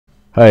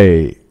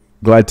Hey,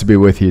 glad to be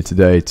with you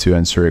today to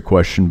answer a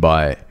question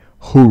by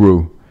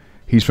Huru.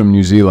 He's from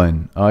New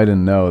Zealand. I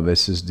didn't know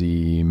this is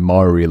the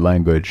Maori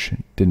language.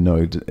 Didn't know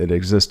it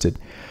existed.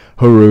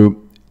 Huru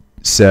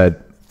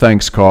said,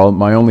 "Thanks, Carl.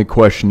 My only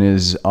question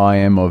is, I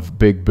am of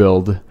big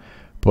build,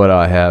 but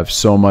I have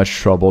so much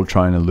trouble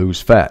trying to lose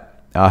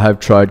fat. I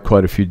have tried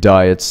quite a few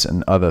diets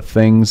and other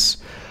things.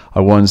 I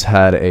once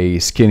had a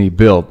skinny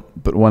build,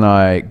 but when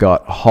I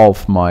got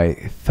half my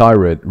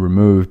thyroid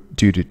removed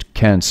due to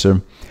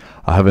cancer,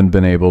 I haven't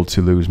been able to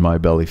lose my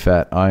belly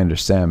fat." I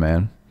understand,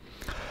 man.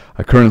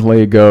 I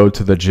currently go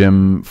to the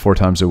gym 4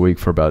 times a week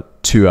for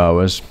about 2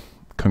 hours.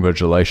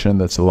 Congratulations,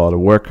 that's a lot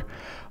of work.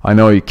 I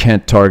know you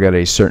can't target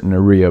a certain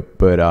area,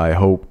 but I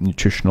hope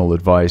nutritional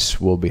advice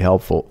will be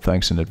helpful.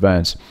 Thanks in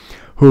advance.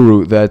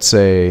 Huru, that's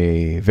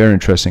a very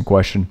interesting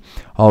question.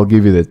 I'll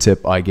give you the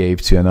tip I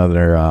gave to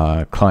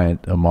another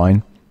client of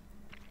mine.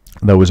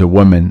 There was a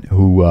woman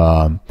who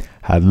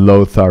had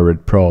low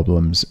thyroid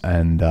problems,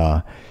 and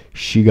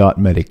she got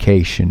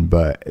medication,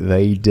 but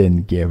they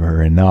didn't give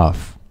her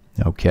enough.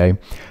 Okay,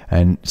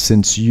 and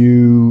since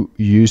you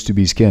used to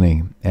be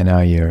skinny and now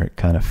you're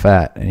kind of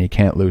fat and you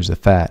can't lose the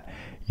fat,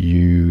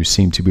 you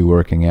seem to be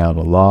working out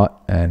a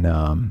lot, and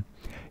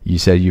you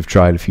said you've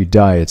tried a few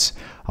diets.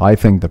 I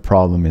think the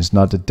problem is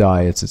not the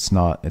diets, it's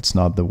not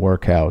the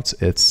workouts,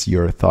 it's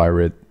your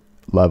thyroid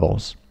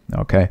levels.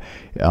 Okay,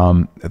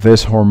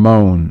 this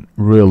hormone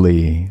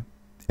really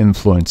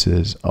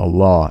influences a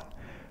lot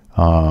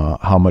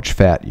how much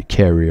fat you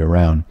carry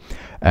around.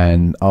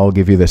 And I'll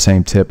give you the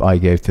same tip I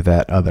gave to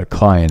that other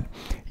client.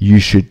 You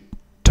should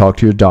talk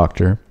to your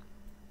doctor,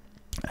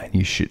 and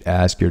you should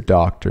ask your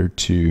doctor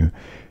to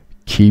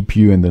keep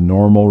you in the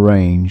normal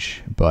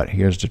range. But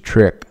here's the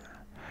trick: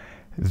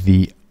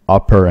 the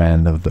upper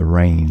end of the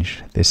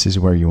range. This is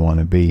where you want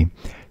to be.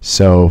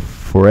 So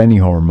for any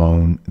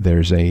hormone,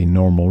 there's a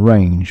normal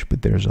range,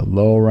 but there's a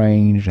low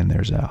range and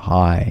there's a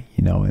high,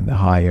 in the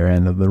higher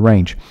end of the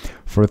range.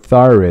 For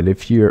thyroid,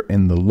 if you're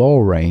in the low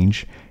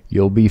range,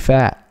 you'll be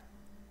fat.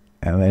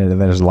 And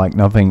there's like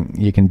nothing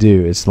you can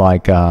do. It's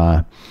like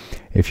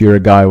if you're a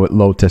guy with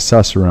low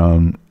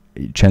testosterone,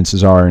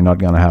 chances are you're not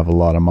going to have a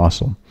lot of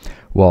muscle.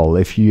 Well,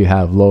 if you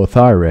have low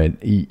thyroid,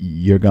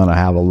 you're going to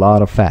have a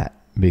lot of fat,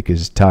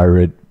 because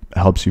thyroid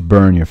helps you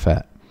burn your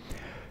fat.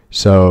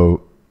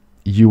 So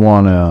you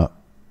want to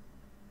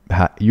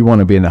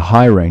be in the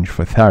high range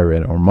for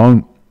thyroid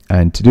hormone,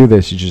 and to do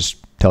this, you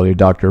just tell your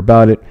doctor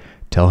about it.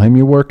 Tell him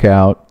you work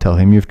out, tell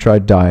him you've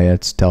tried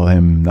diets, tell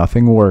him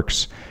nothing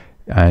works,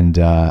 and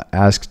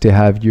ask to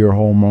have your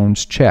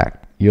hormones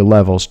checked, your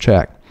levels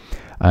checked.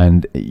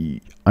 And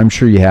I'm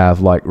sure you have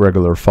like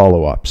regular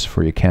follow-ups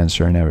for your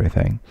cancer and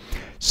everything.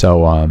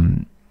 So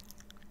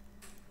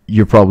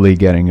you're probably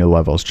getting your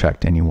levels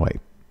checked anyway.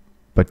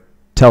 But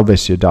tell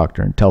this to your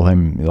doctor and tell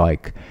him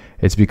like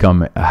it's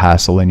become a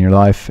hassle in your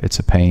life. It's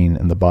a pain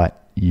in the butt.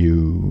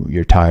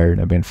 You're tired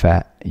of being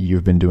fat.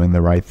 You've been doing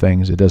the right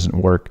things. It doesn't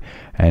work.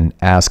 And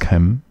ask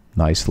him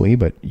nicely,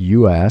 but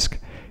you ask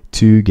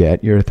to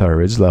get your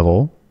thyroid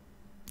level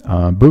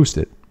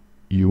boosted.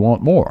 You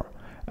want more,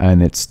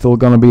 and it's still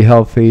going to be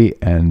healthy,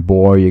 and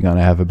boy, you're going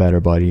to have a better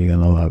body. You're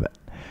going to love it.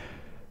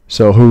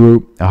 So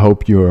Huru, I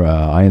hope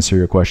I answer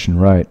your question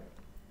right.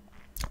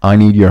 I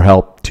need your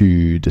help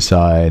to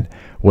decide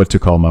what to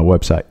call my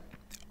website.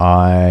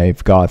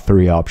 I've got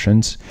 3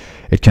 options.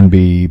 It can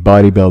be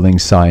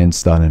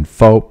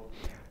bodybuildingscience.info,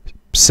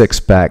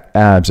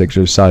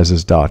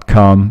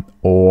 sixpackabsexercises.com,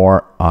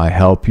 or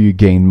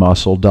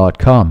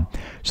ihelpyougainmuscle.com.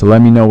 So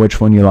let me know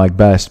which one you like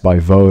best by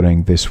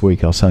voting this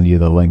week. I'll send you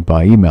the link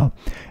by email.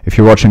 If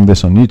you're watching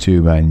this on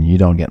YouTube and you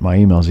don't get my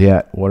emails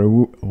yet, what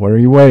are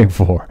you waiting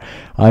for?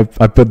 I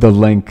put the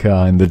link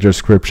in the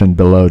description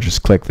below.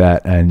 Just click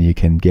that and you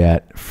can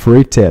get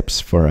free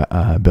tips for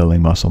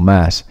building muscle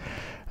mass.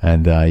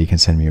 And you can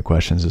send me your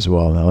questions as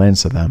well, and I'll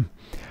answer them.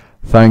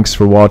 Thanks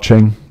for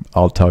watching.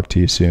 I'll talk to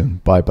you soon.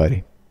 Bye,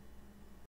 buddy.